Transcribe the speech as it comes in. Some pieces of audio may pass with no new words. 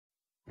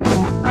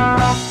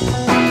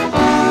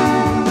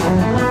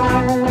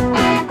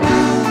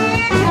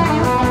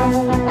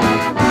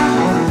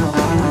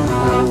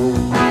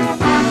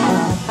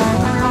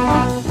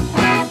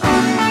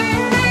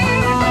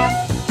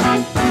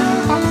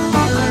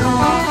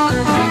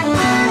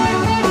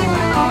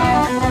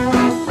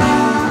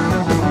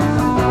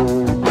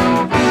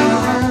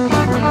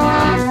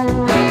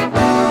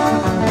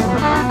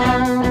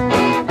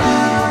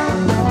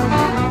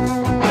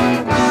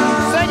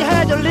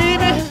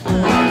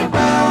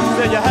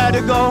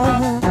you go.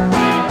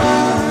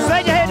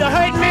 Said you had to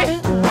hurt me,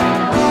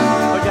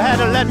 but you had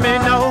to let me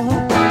know.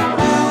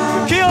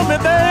 You killed me,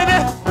 baby,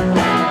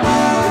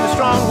 with the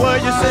strong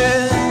word you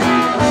said.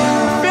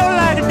 Feel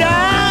like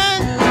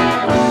dying,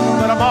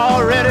 but I'm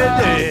already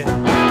dead.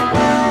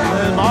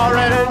 I'm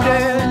already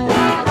dead.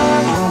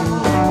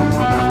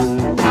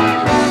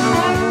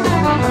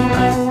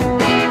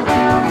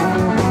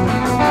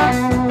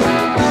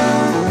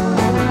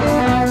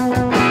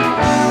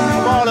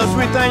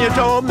 Thing you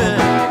told me,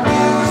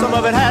 some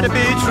of it had to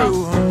be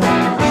true.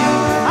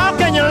 How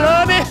can you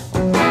love me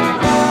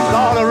with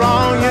all the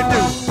wrong you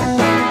do?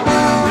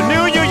 You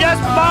knew you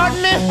just bought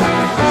me,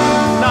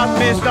 knocked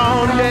me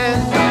stone dead.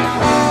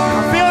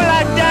 I feel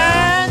like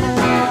dying,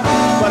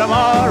 but I'm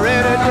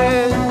already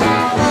dead.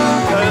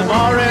 'Cause I'm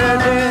already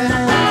dead.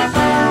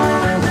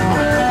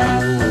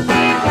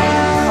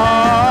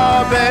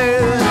 Oh,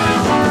 baby.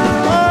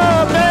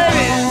 Oh,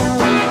 baby.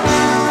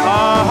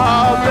 Oh,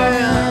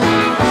 baby.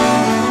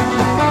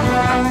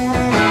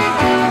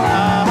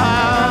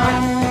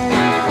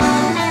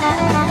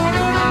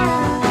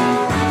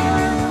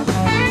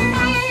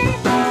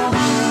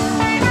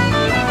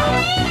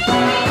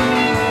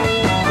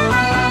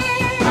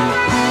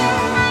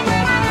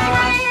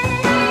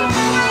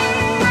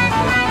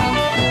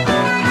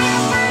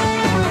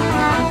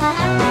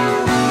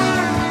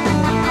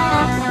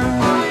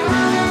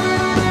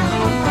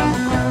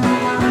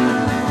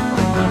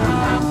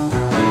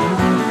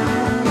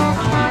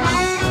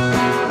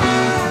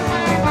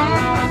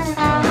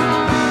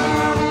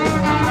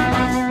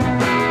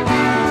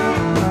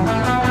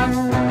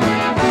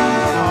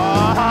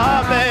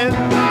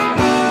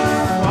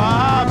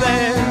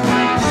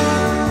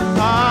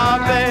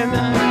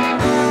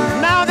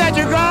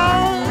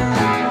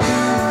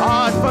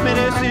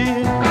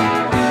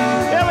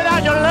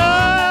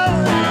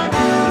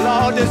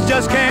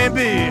 Just can't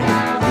be.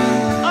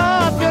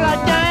 Oh, I feel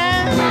like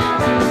dying,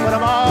 but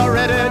I'm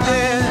already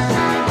dead.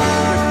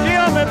 You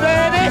kill me,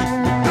 baby,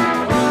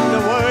 the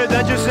word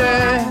that you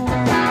said.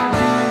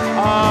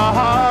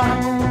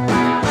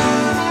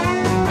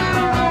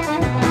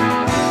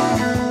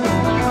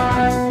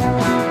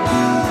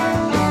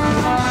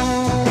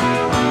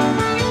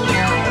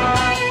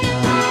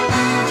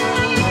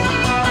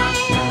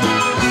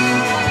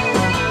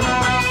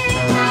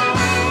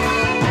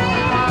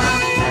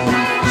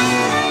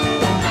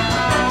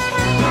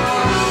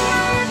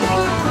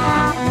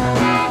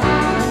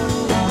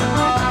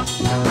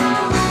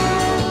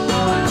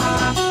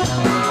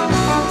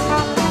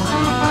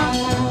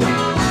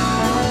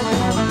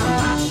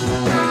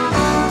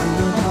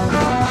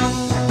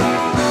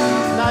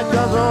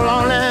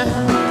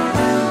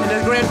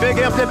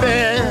 Empty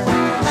bed,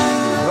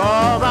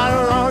 all by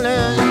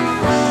lonely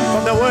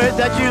from the words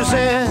that you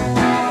said.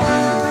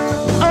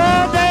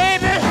 Oh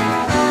baby,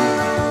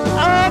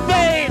 oh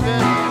baby,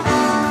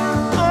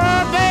 oh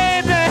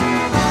baby,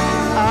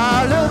 oh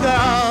look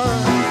out,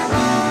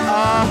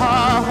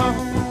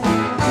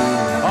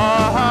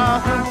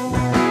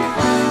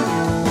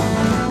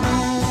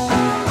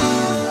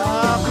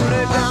 cool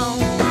it down,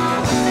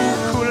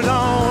 cool it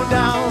on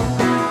down,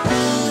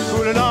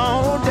 cool it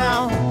on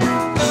down,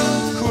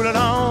 cool it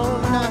on.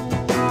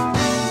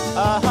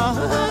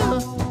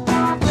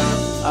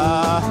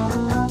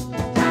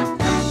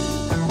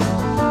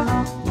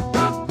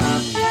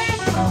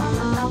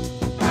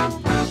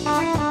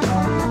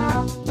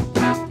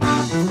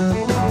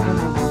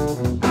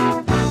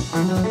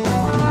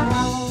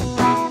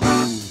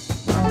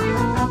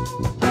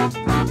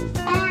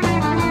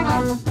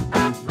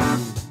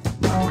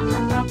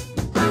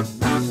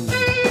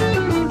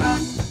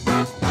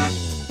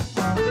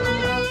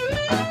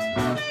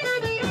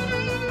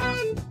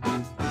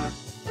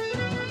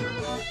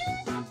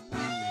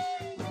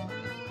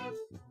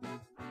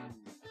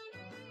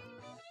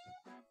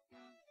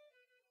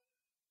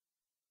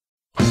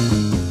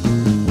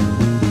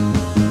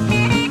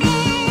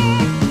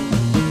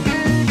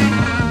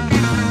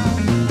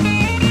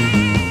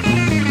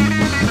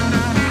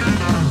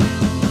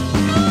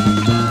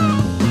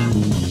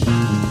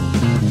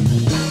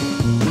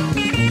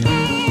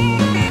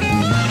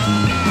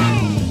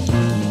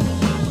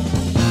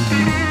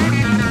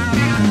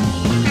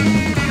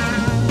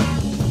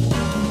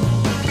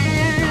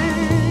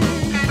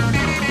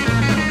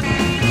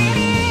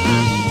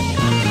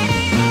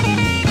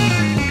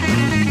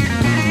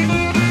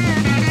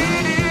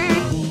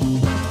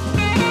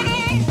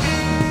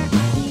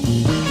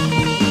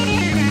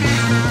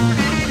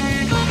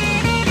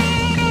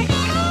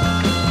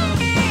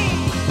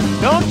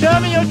 Don't tell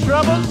me your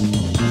troubles,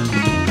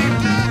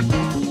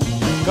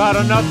 got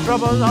enough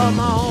troubles of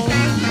my own.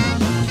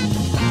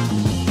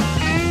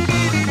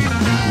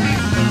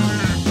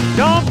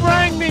 Don't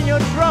bring me your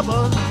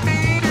troubles,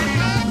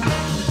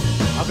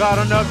 I got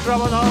enough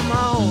troubles of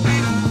my own.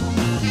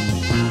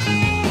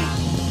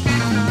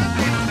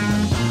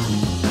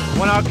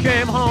 When I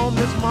came home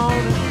this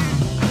morning,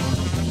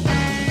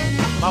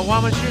 my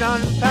woman, she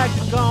done packed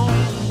and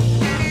gone.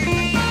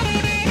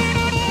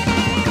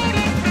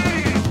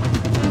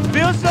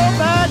 Feel so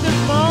bad this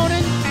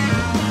morning,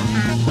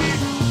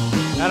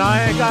 and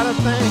I ain't got a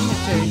thing to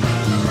take.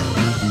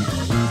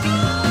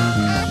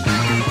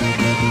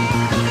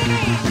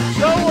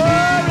 So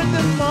worried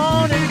this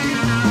morning,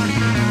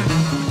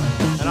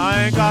 and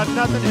I ain't got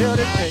nothing here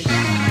to take.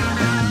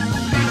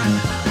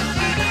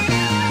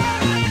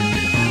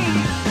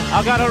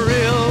 I got a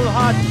real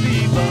hot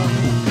fever,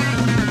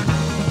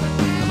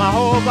 and my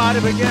whole body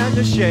began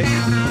to shake.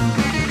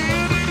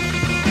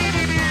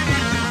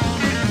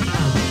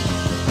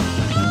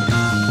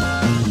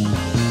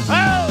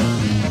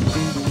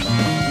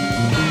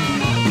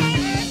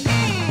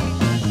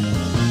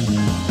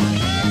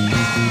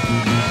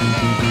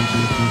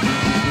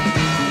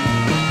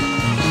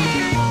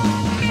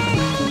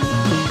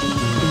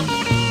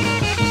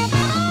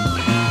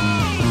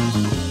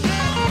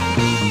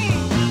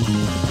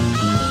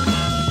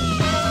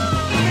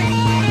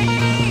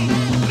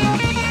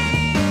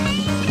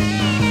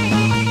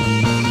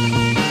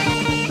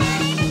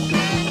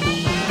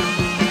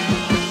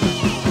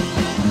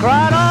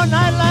 Cried all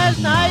night last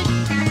night,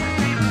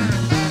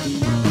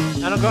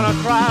 and I'm gonna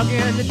cry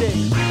again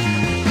today.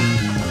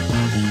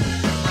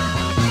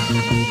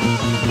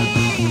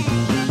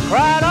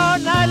 Cried all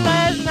night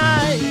last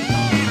night,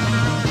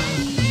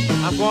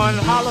 I'm going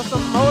to holler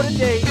some more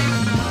today.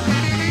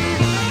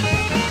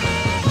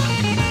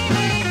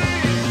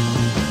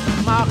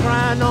 My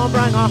crying don't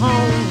bring her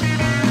home,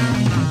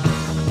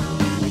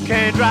 you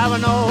can't drive her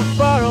no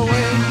far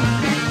away.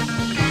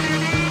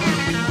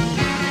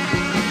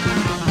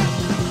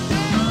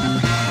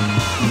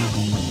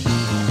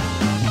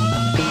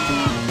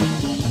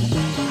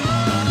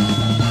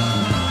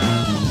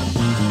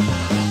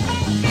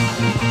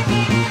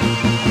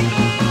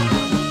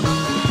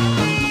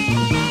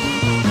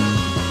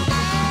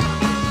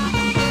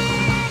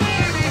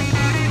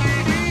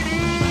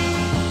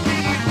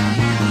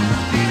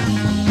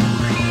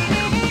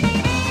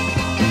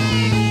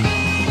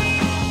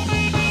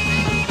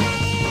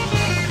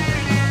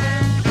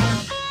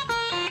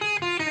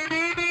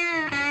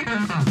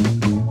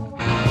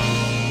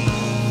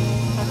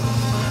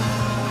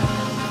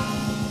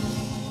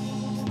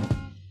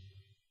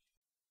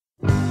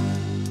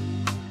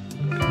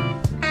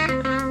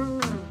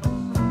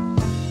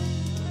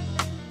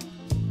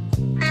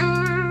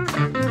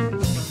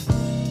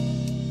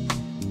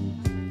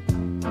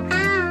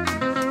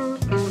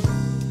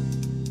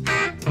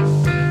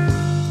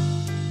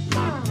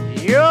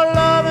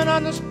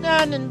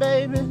 Understanding,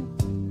 baby,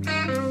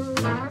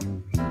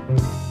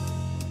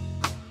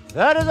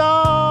 that is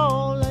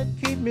all that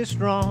keep me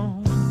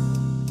strong.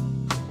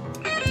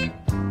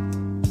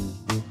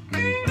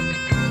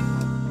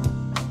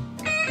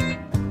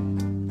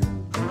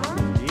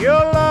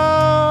 Your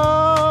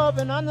love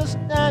and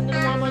understanding,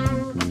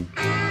 woman,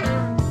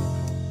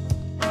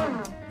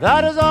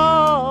 that is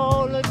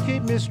all that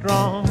keep me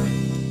strong.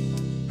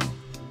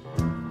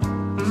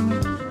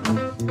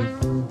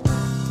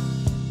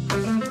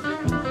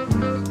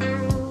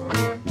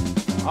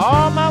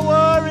 All my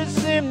worries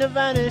seem to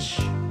vanish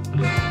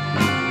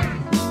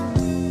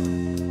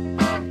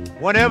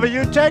whenever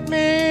you take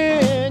me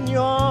in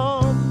your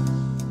arms.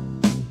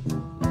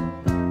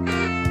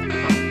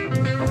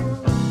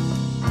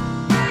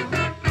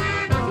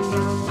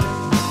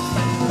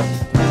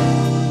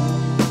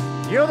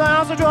 You're the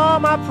answer to all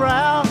my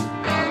prayers,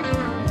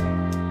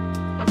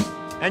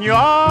 and you're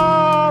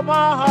all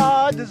my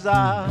heart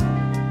desire.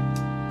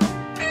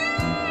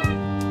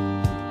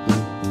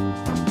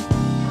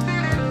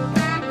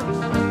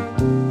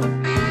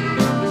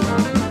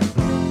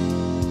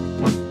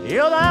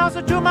 You're the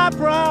answer to my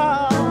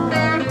prayer,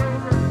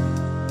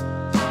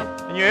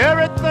 and you're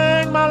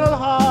everything my little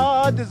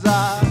heart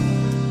desires.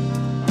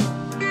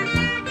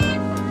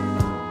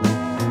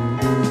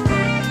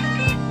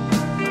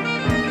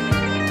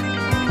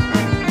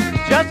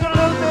 Just a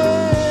little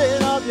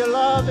bit of your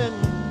loving,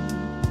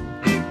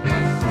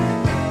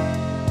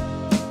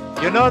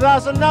 you know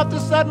that's enough to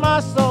set my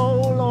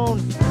soul on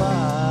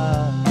fire.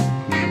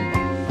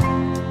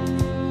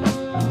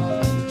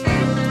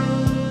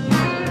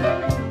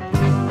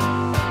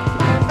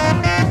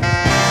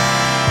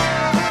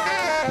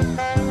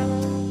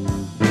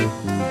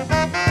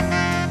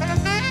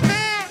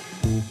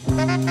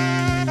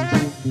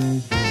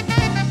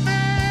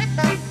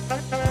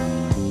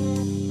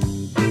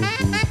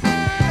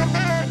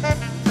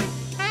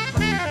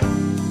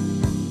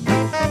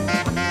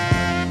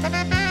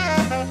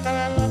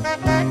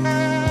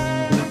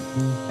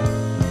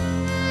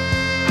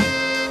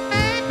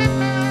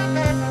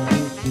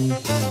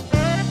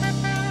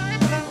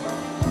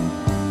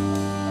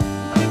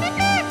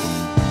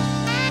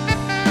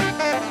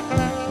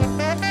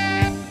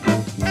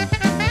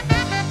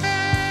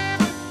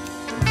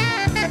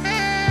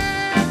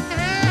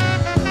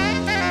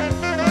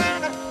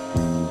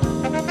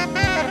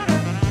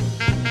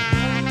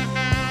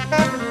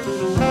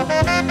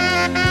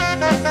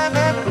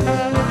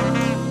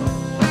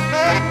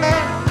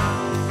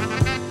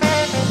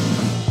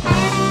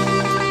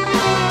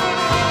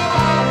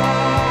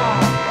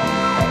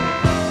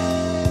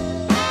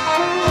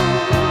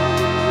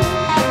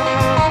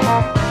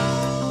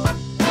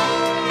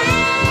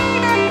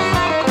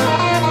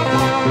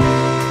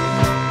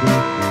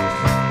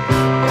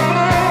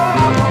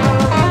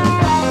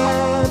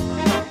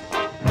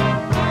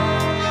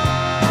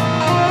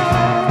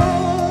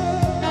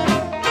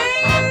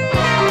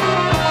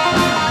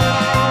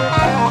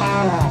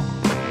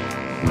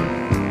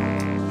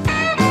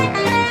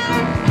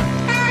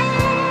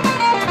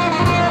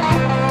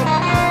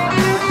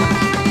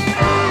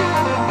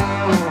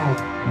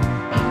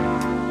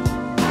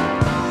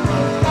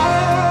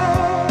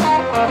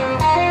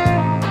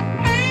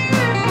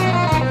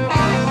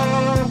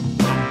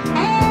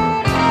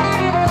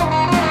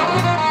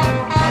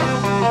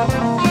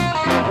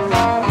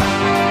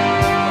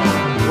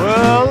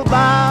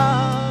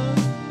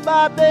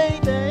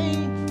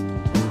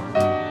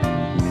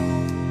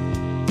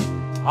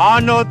 I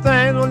know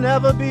things will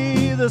never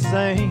be the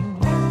same.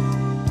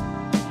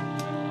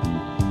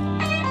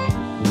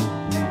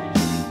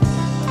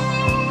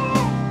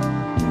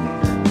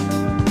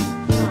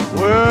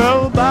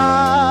 Well,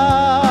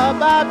 bye,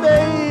 bye,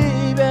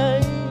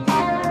 baby.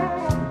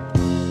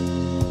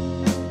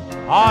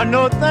 I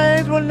know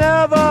things will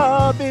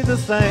never be the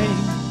same.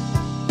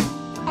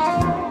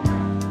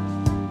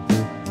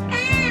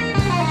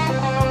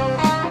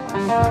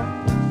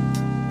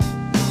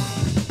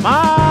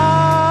 My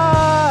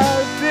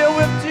eyes fill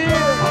with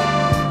tears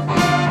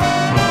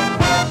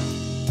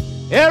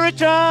every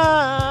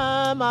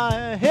time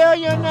I hear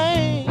your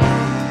name.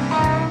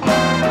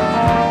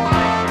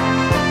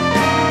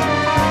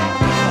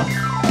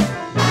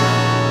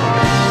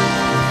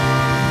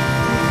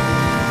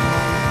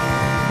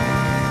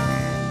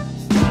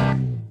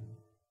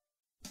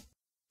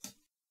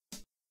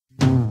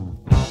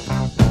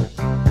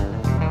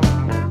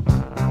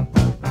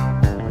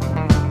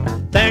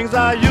 Things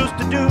I used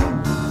to do,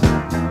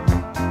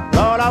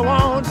 Lord, I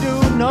won't do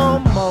no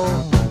more.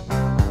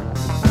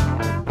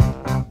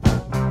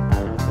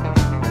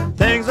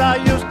 Things I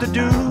used to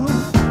do,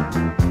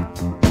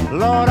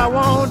 Lord, I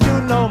won't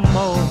do no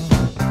more.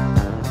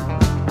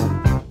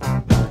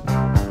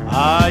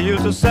 I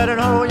used to sit and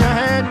hold your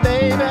hand,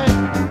 baby,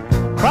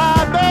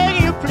 cry,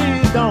 beg you,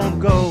 please don't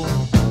go.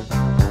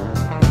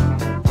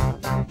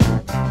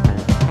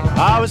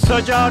 I would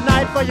search all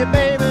night for you,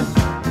 baby,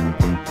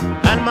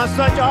 and my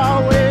search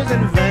always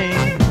in vain.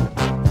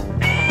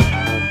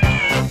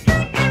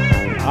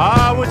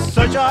 I would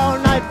search all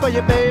night for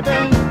you, baby,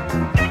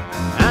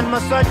 and my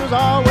search was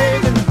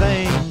always in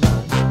vain.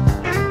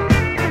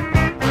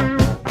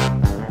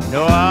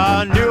 No,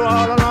 I knew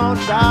all along,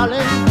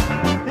 darling,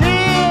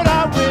 that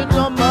I was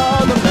some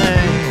other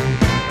man.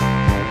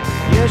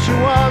 Yes, you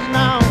was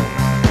now.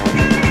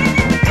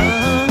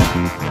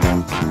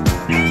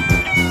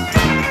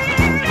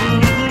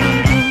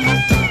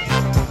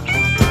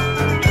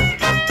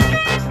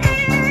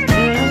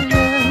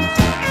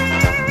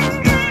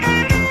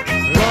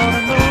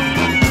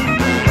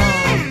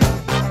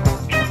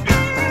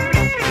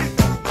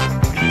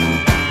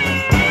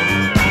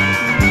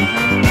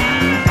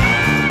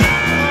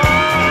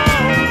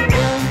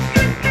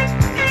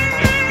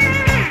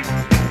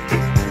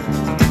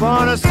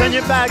 Gonna send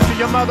you back to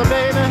your mother,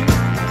 baby.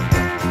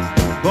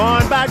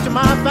 Going back to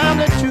my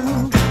family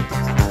too.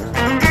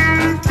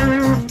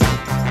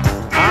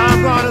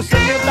 I'm gonna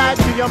send you back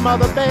to your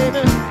mother, baby,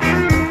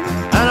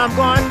 and I'm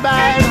going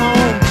back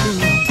home too.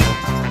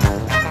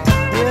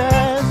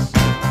 Yes,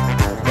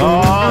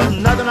 oh,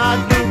 nothing I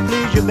do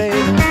please you,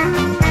 baby.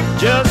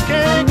 Just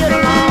can't get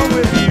along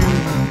with you.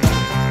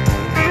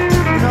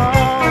 No,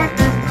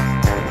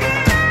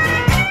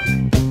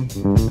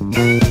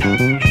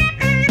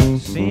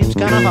 seems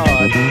kinda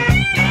hard.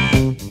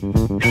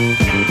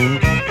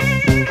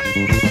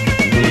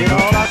 Did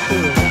all I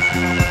could.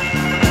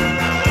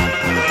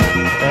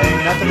 There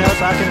ain't nothing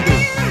else I can do.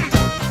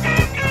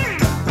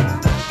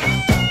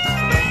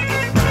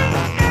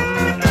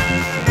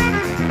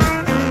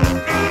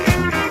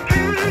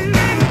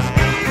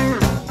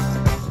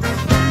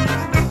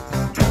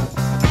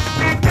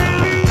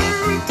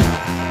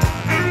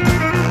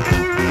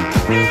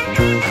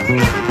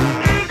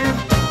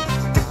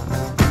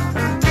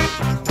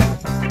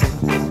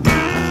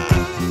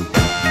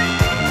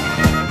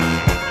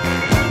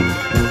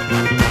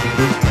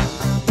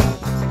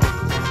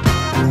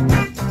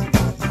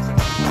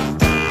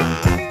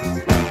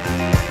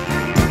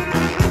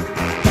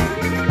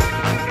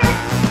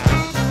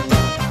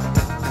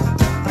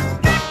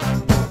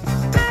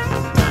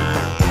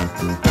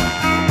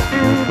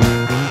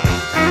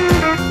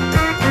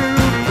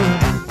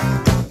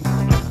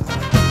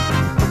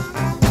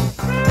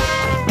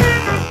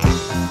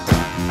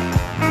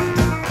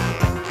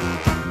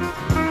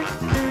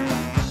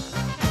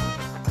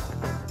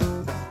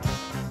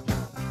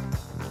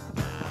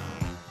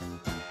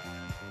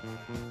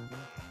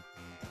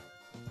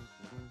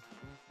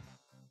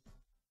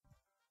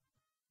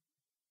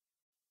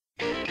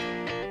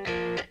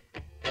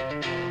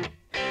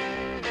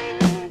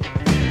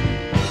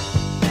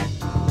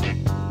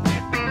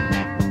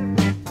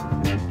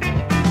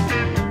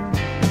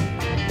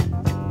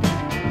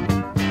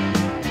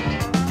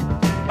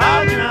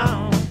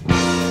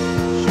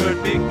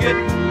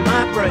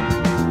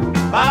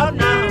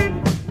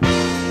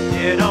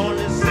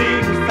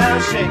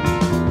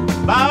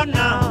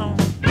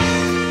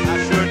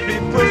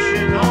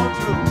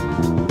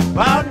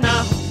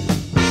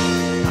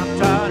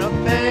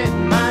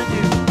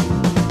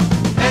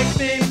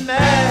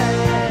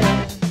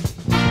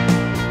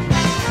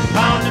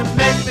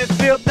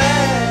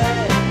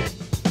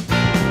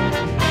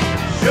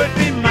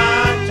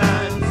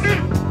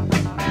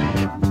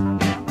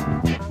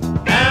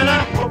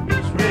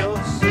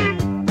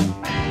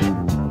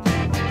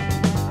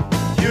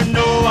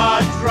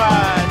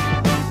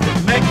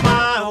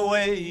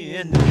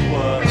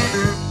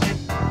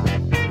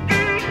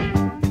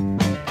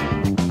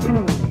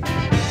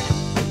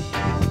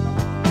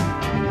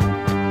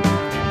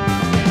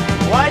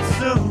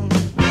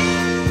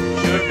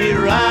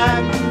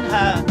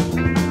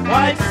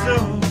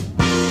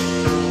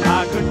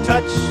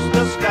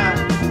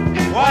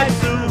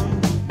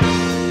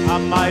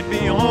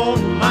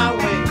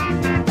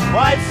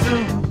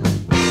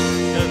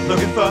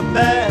 for a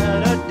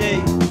better day.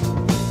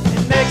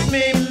 It makes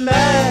me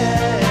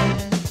mad,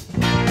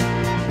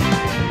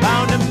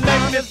 bound to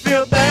make me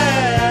feel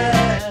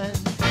bad.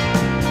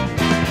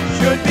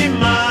 Should be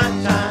my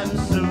time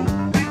soon,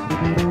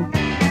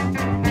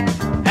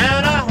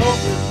 and I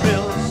hope it's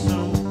real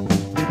soon.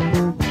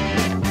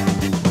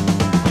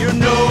 You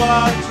know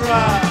I'll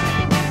try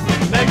to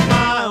make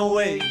my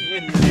way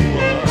in the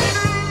world.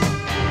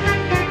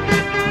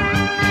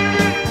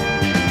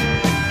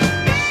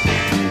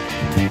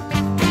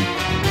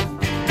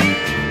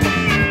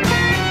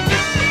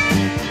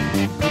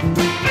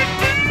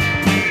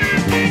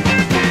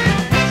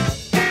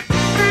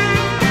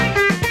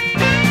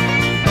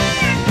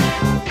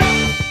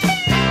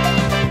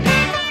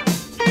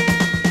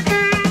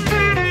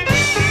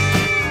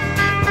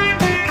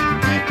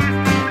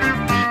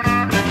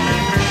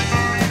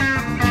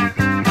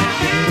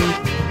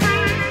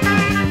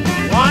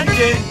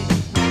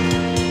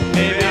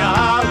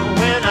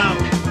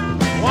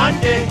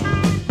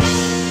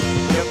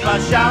 I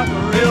shout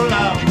real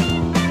loud.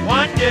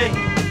 One day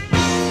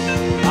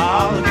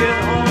I'll get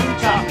on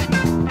top.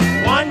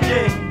 One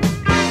day,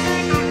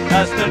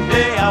 that's the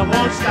day I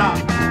won't stop.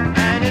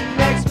 And it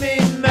makes me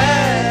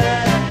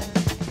mad,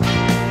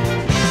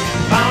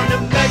 bound to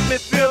make me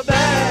feel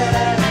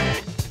bad.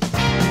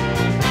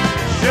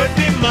 Should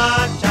be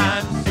my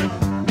time soon,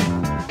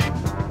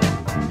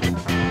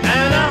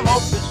 and I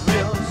hope it's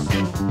real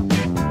soon.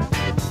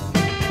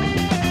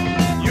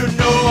 You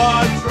know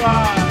I'll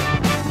try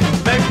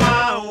make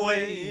my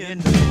way in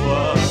the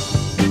world.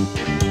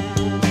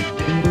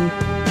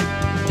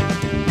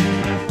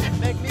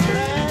 Make me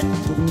glad.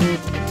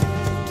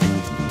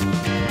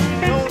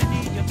 Don't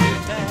need to be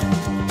bad.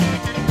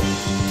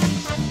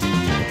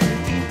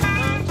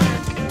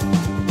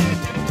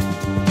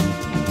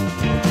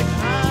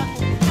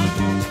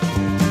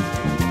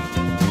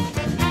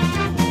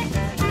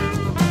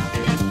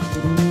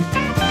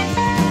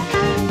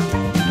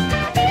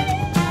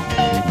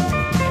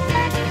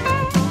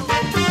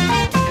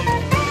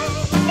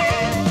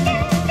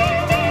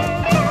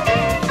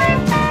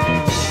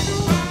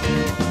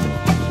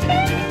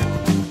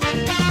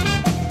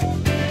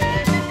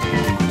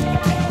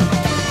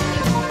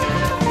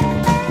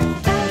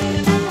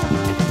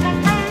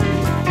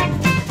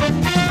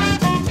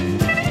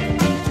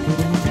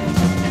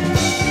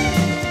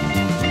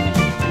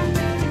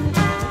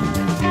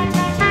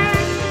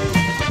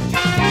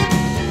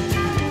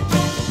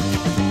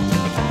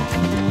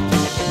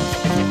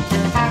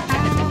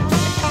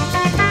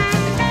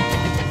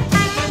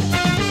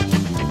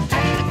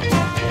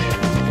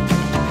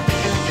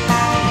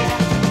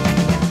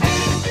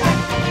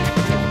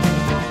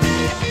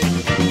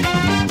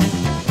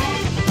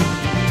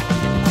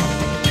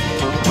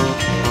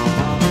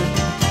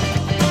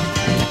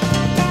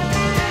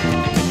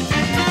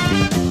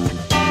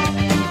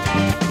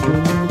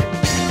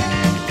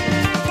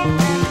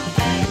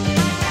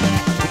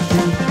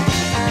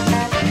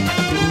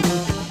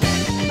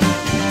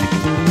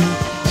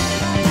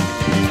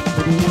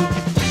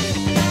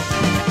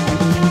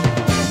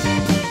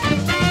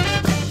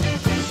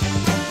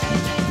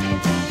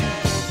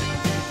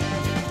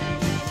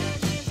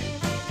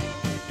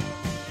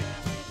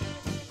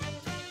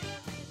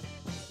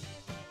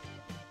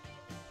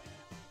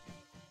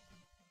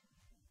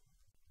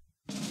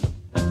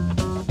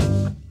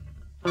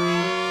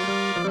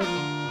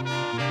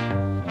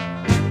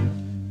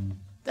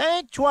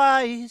 Think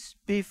twice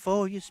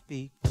before you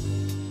speak.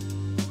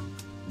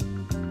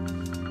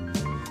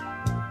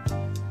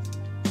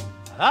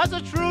 That's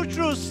a true,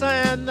 true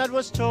saying that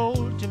was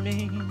told to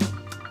me.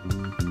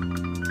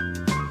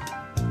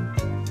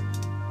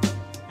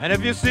 And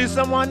if you see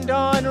someone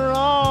doing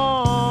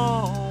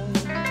wrong,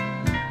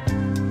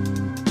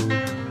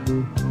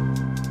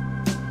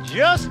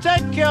 just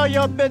take care of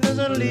your business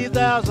and leave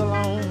theirs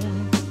alone.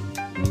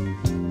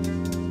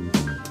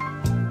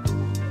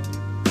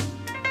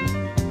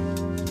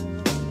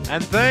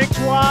 And think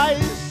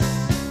twice.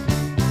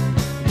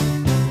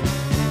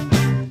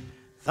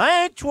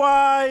 Think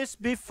twice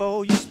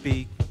before you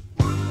speak.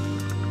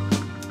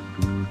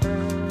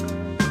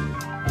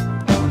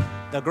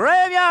 The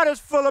graveyard is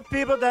full of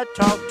people that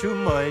talk too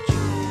much.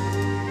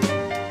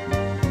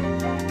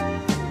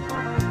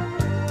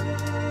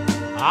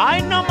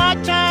 I know my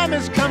time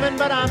is coming,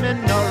 but I'm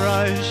in no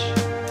rush.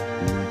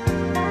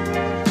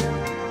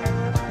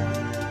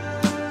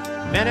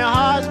 Many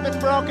hearts been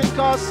broken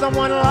 'cause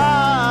someone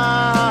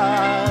lied.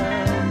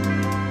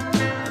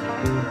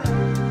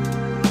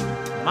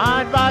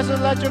 My advice is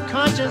let your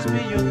conscience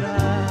be your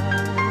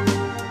guide.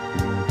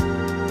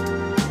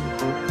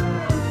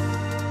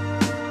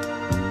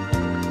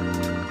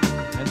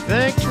 And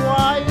think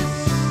twice.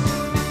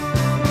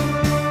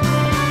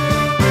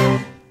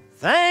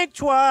 Think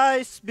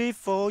twice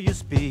before you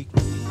speak.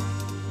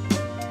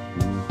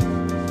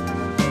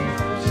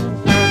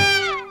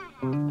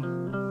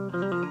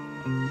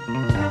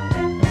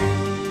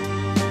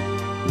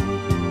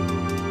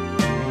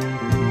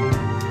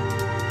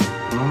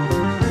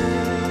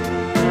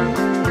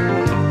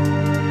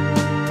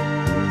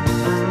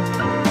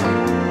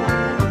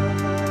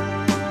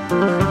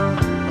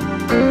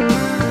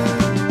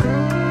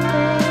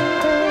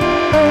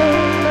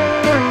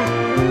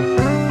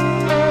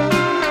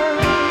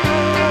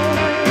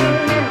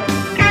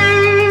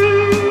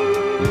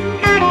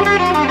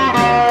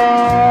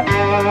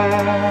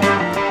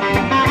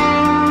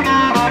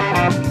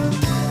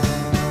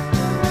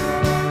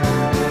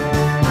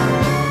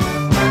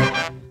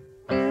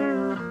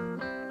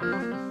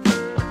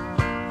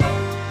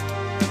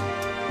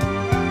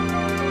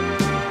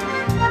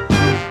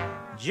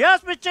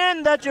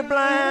 pretend that you're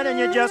blind and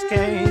you just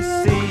can't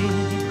see.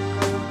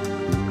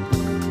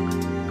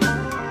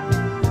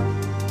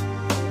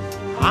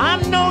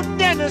 I'm no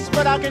dentist,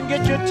 but I can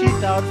get your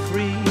teeth out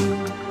free.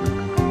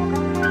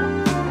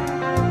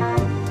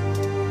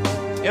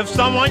 If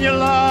someone you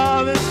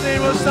love is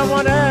seen with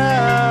someone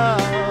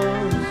else,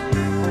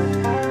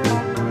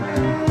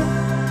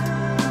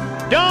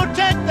 don't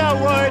take that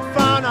word,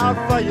 find out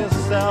for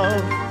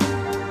yourself.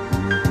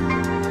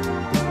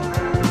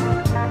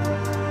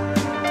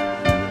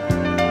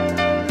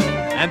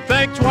 And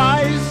think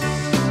twice.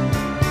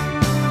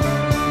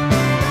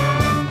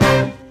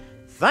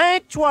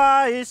 Think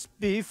twice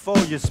before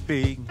you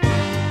speak.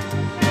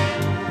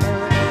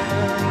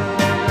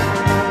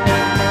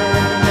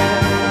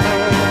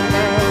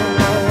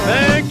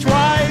 Think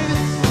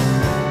twice.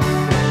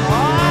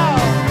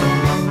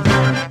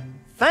 Oh.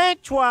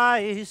 Think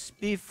twice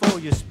before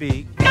you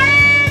speak.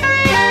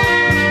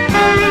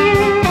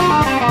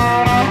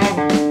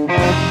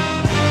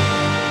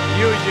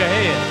 Use your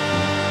head.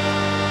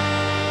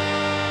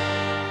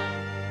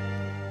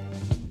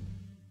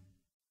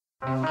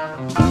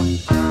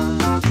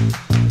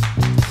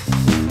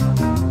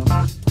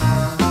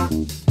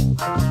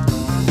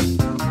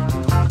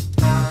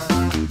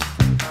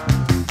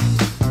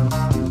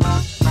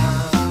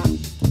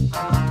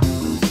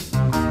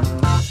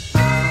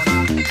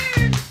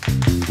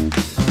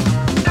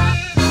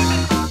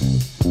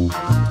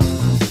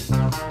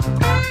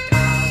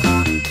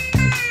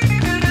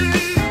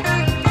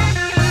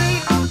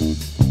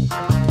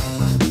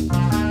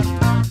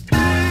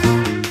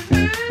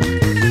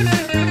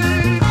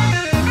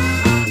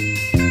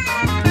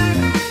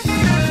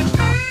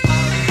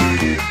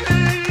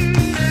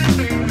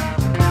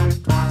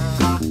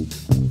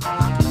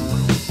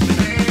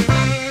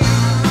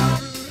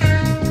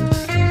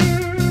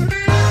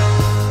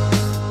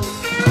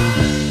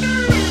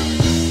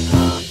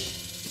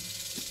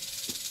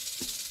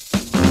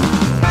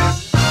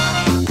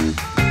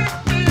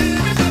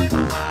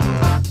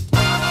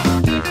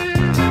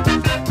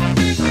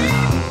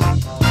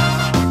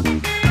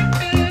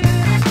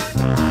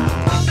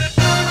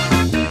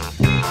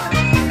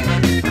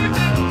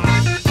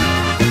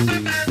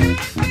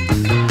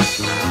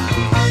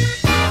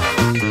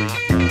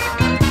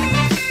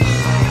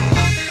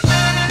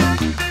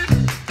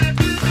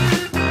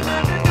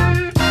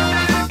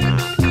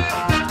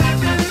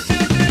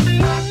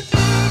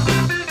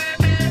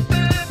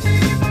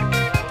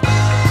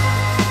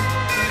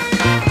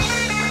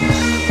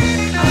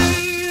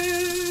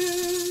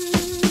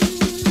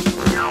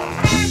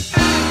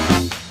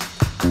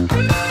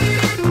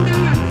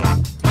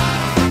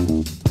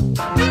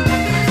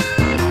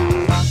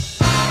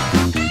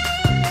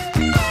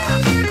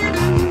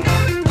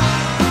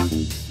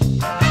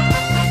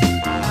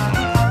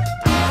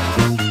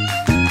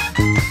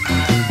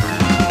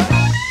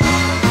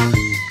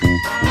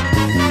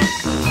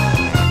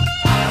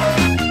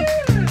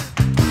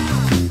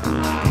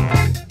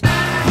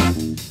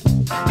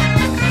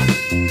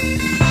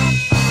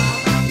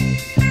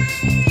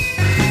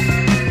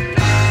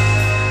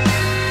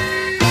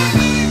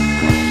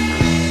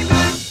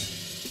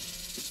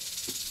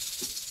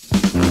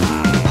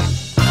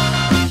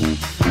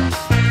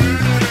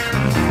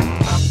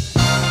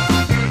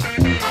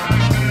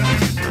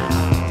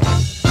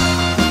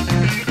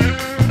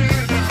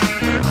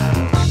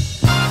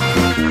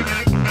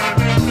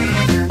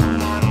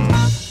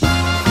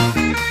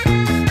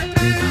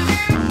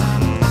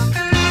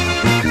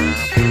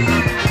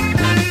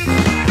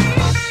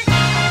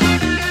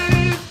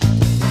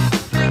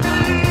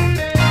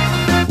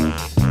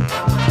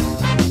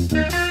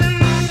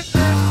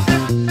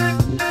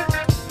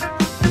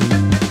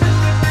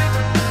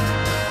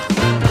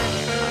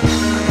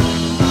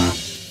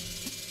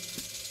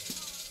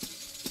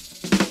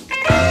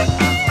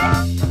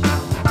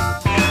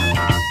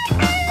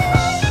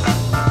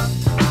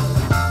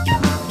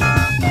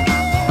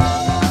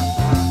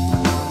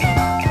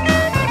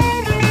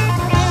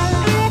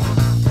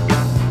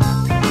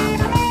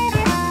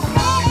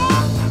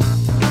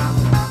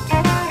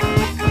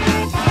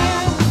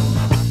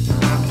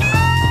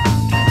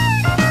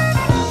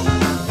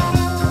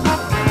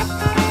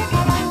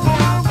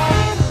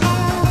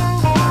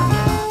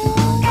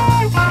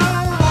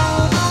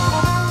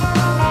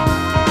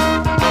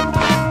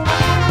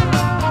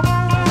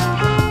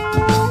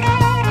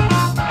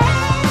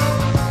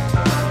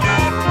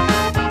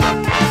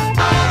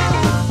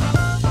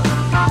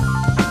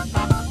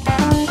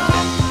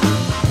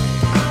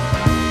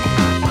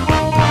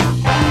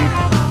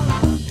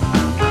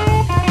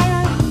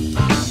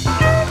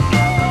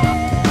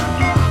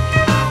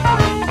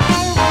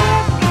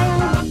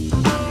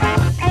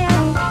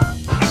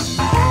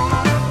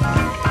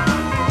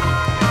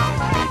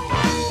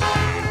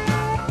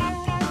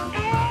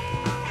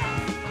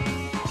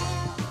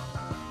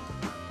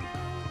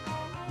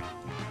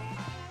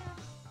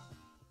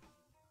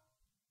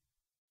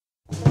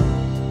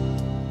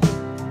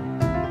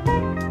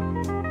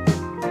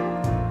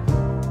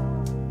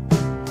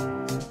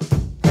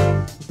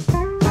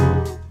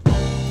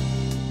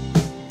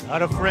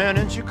 Got a friend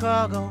in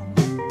Chicago,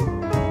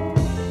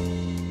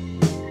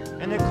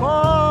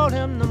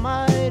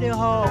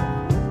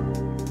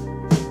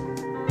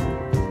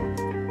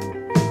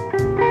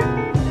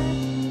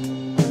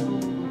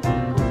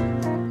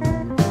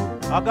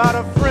 I got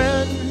a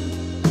friend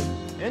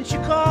in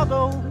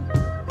Chicago,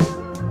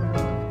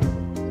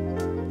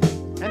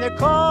 and they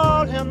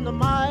call him the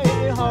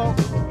Mighty Hawk.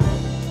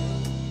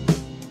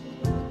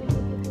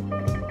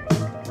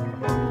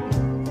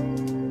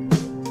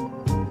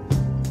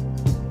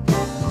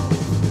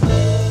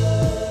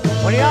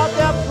 When he out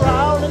there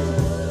prowling,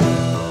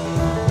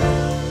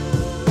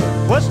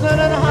 whistling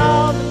and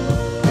howling,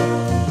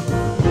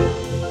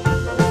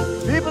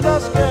 people are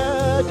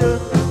scared to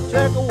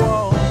take a walk.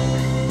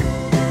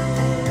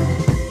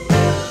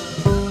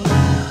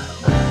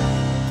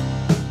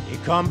 He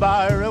come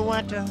by every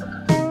winter,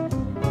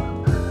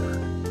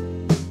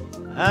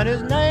 and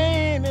his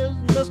name is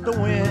Mr.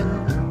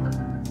 Wind.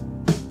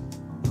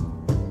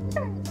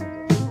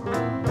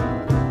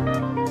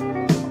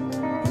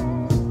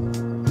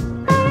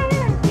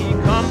 He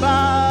come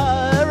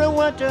by every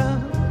winter,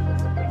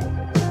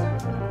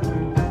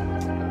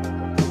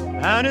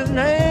 and his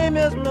name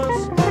is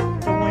Mr.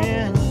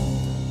 Wind.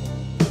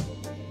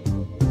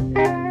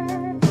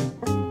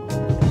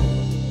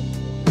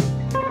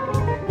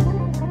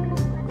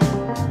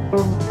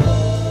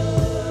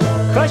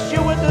 Cuss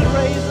you with his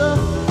razor,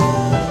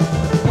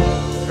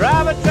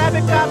 drive a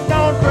traffic cop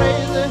down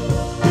crazy,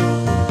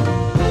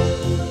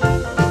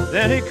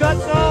 then he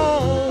cuts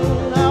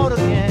on out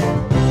again.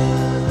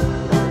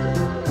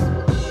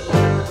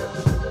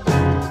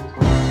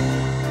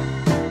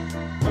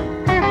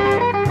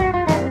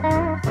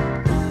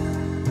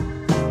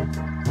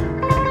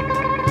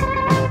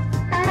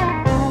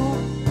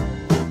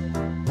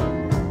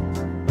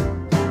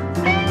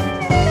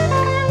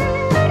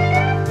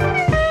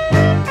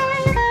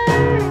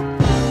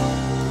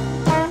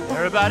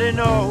 Everybody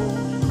knows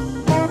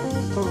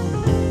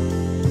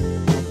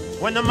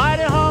when the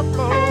Mighty Hawk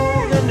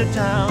blows into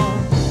town.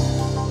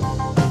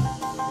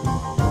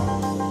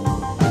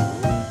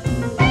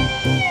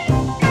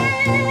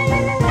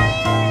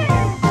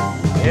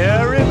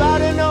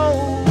 Everybody knows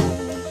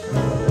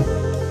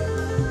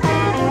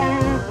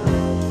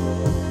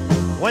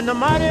when the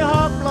Mighty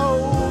Hawk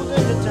blows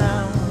into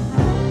town.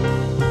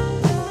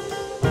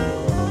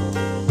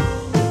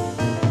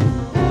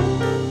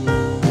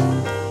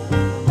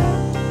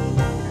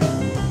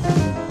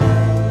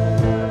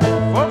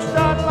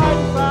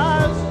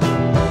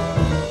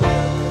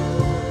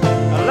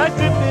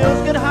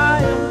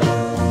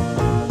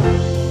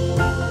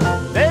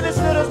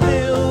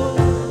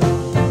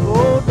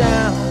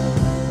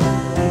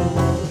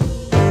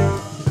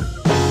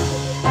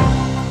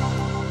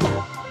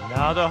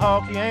 The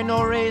Hawk, he ain't no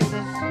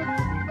racist.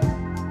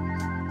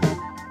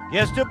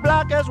 Yes, to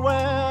black as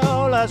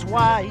well as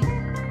white.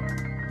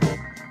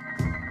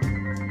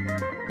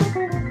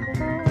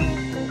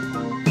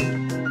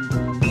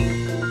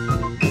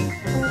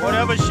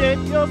 Whatever shape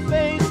your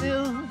face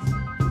is,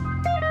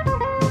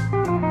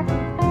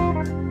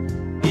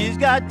 he's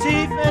got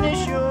teeth and he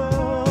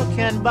sure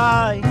can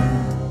bite.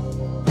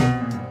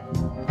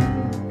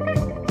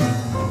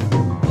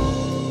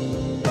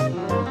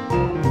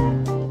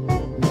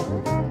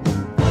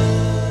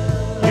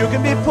 You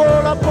can be poor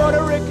or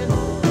Puerto Rican,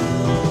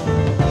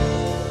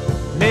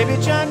 maybe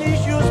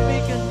Chinese you're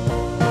speaking.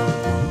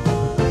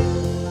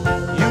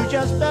 You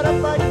just better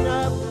button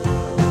up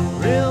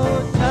real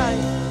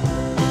tight.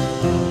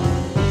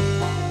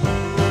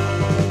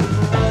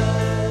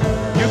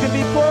 You can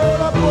be poor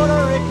or Puerto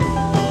Rican,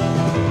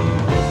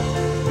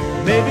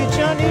 maybe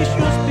Chinese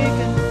you're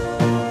speaking.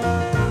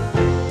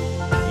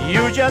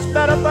 You just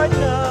better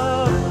button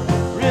up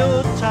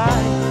real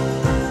tight.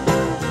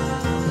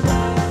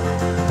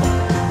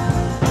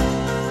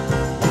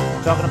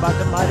 Talking about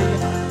the mighty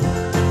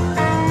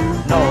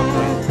north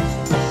wind,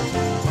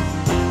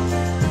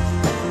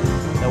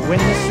 the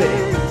windy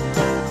city.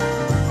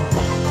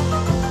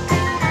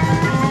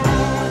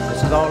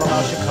 This is all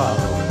about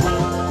Chicago.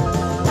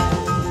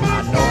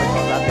 I know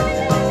because I've been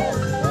there.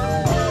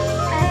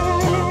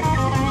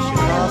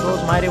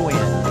 Chicago's mighty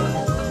wind.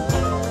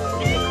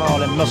 They call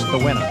him Mr.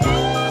 Winter,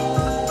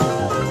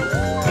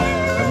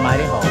 the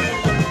Mighty Hawk.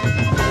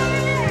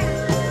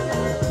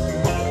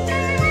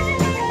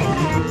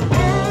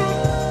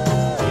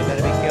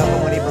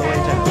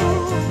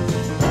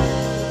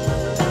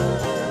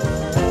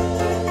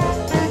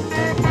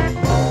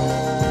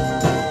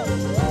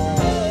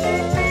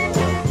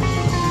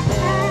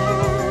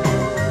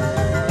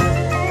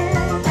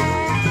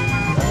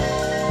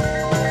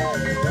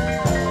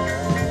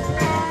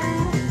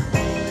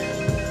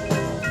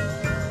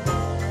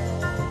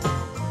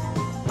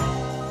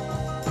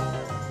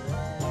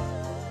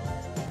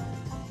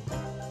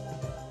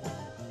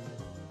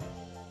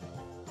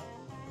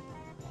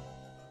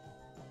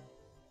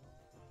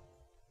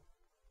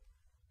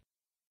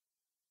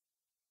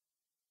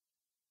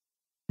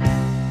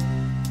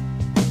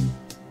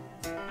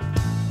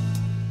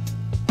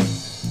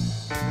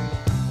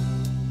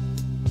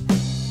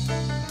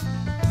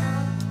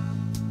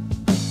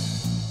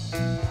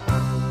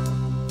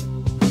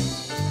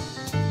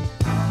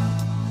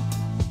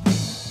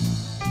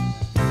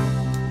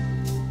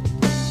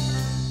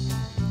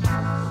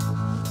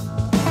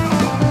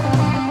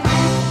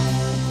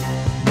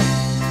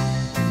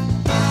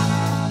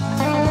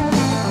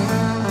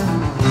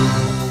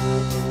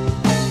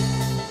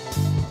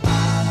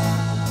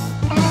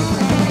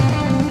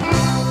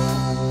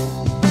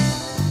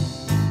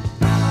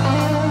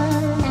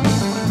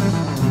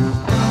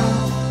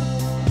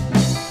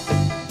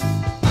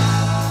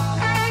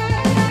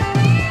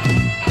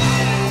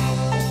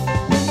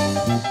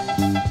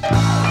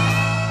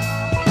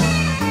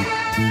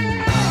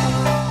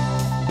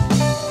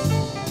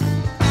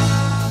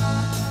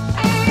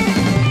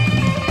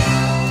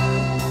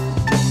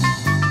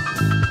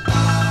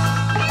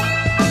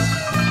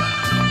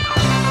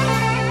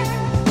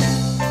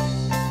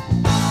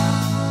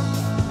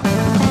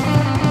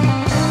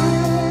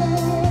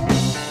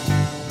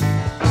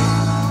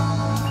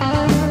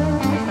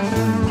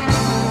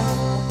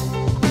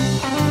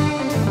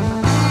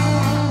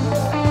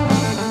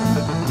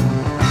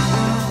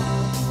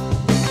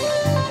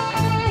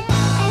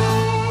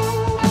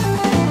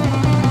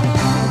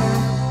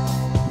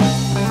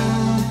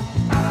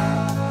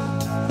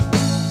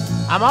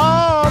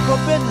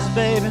 business,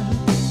 baby.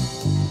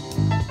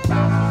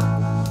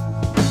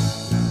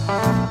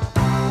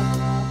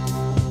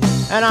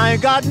 And I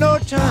ain't got no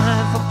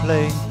time for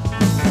play.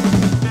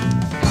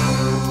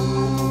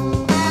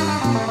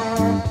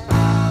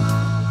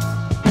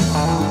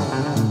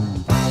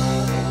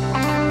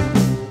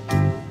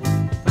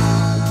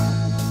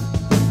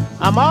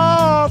 I'm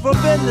all for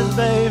business,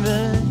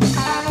 baby.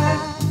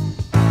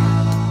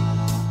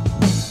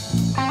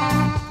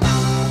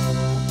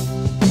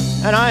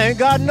 And I ain't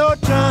got no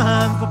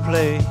time for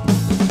play.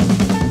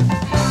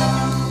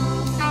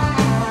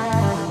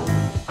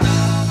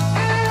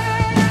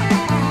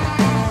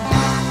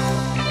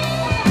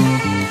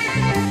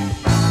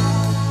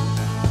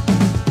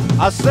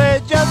 I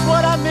say just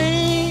what I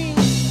mean,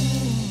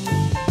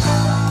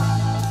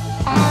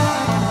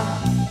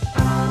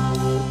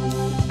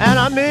 and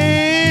I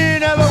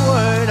mean every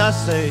word I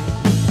say.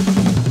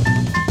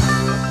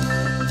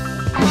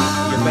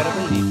 You better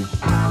believe it.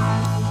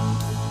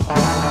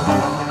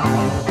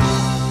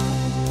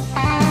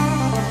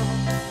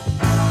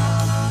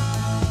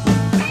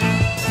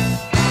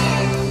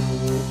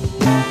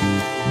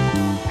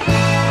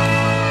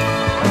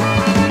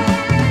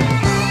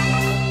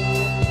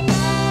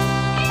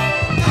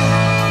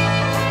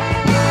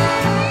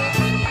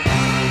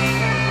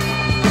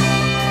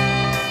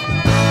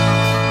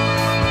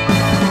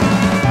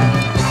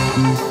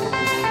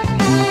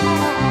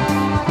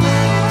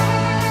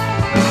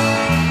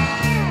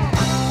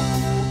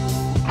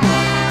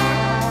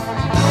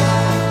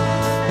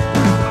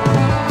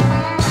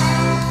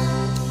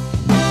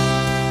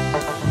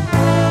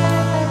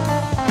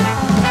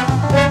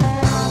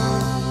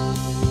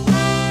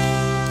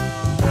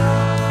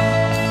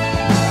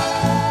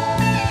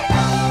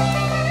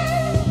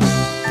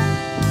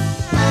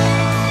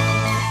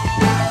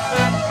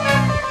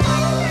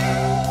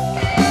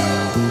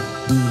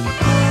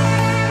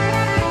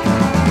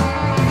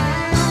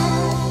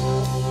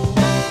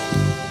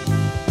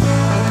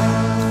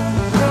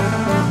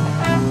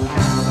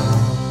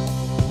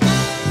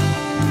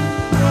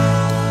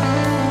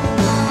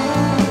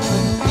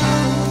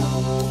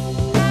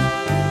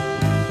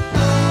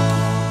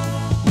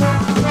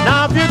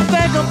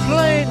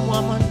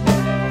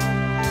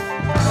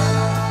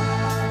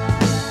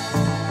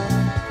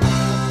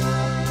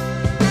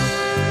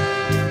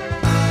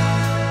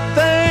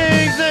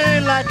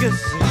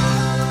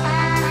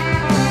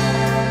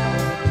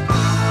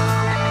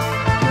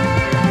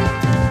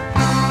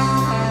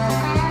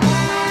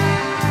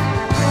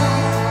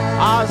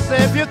 I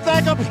say if you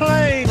think a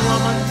plain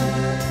woman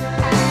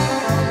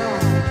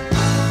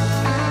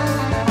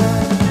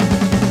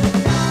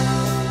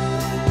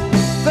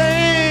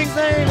things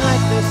ain't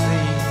like they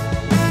seem,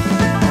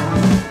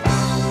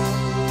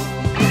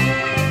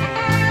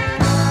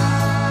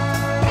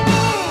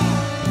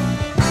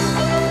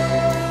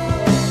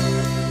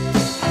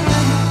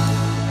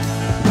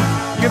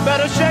 you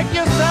better shake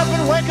yourself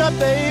and wake up,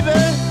 baby.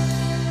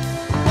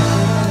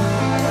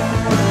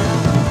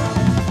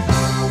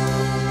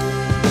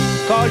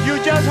 Cause you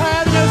just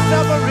had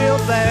yourself a real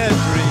bad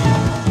dream.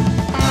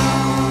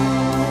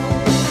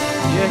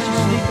 Yes, you're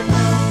sleeping now.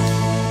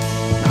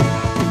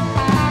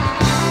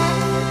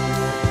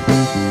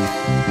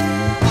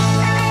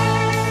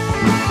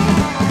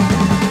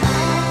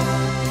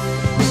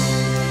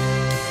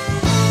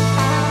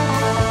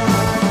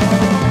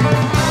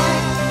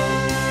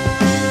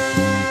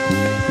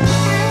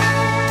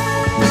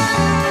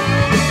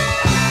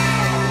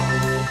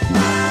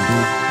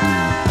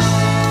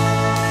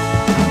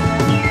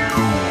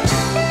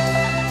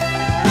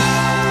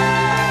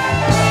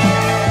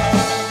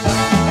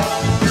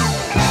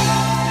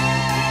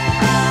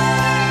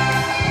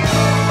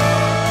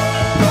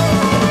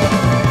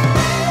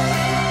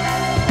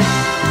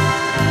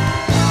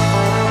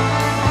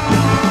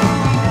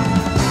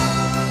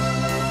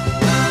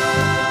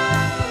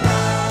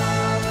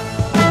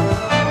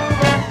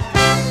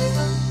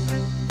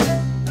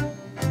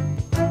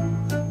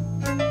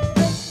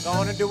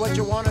 Do what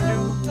you want to do.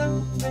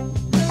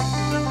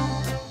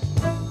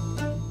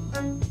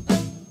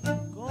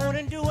 Go on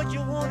and do what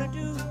you want to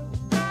do.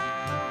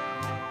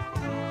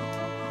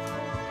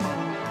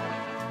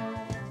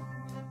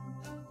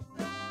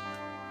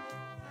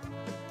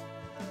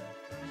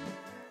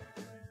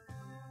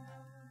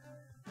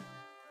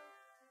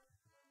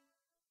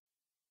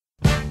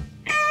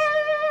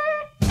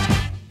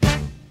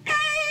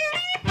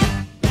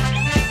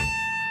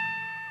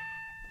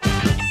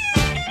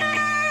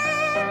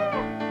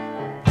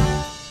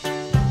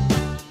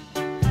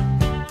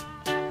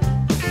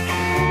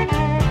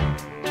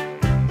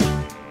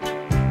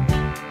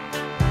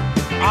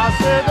 I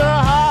said the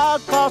high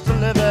cost of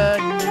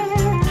living,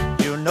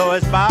 you know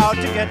it's about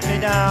to get me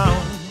down.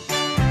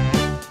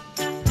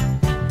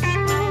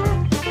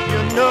 You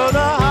know the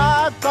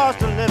high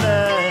cost of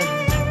living,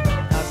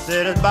 I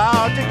said it's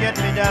about to get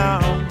me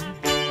down.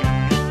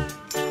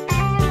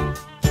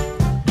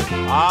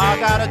 I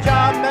got a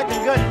job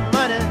making good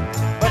money,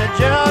 but it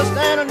just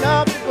ain't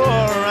enough to go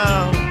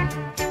around.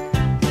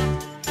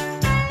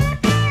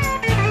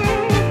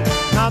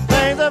 Now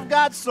things have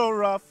got so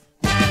rough,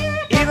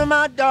 even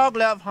my dog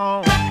left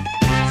home.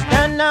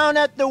 Standing down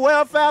at the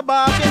welfare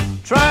market,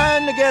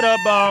 trying to get a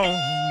bone.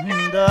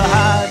 The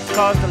high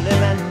cost of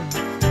living,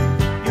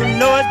 you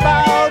know it's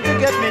bound to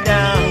get me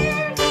down.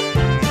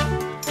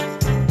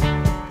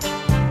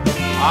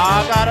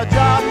 I got a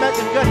job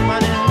making good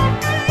money,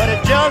 but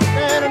it just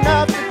ain't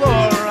enough to go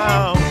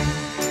around.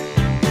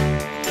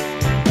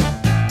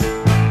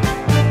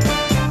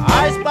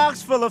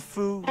 Icebox full of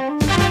food,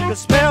 the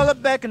smell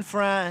of bacon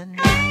frying.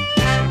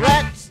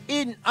 Rats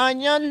eating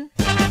onion,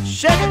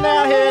 shaking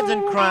their heads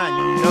and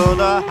crying. You know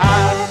the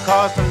high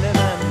cost of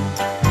living,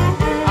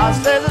 I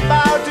says it's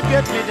about to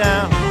get me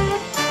down.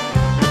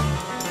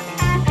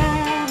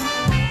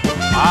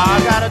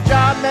 I got a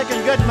job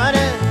making good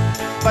money,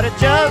 but it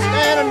just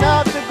ain't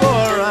enough to go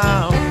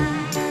around.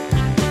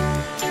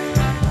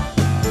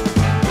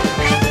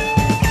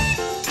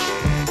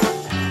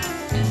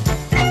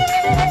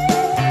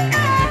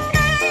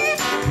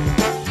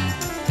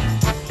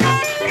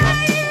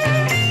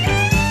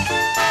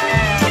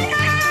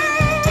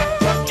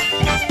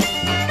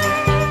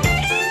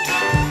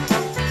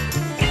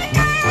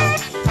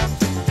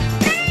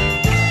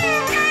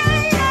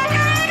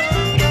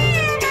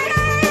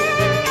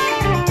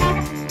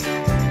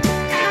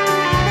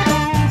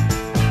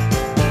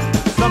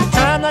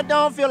 I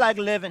don't feel like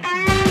living,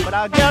 but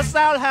I guess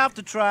I'll have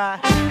to try.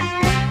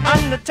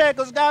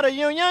 Undertaker's got a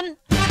union,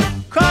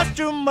 cost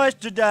too much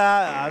to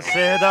die. I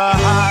say the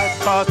high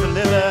cost of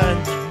living,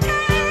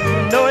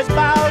 you know it's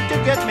bound to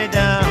get me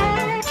down.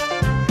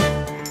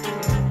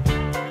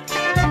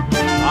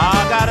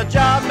 I got a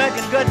job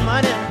making good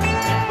money,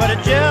 but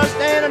it just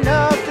ain't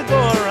enough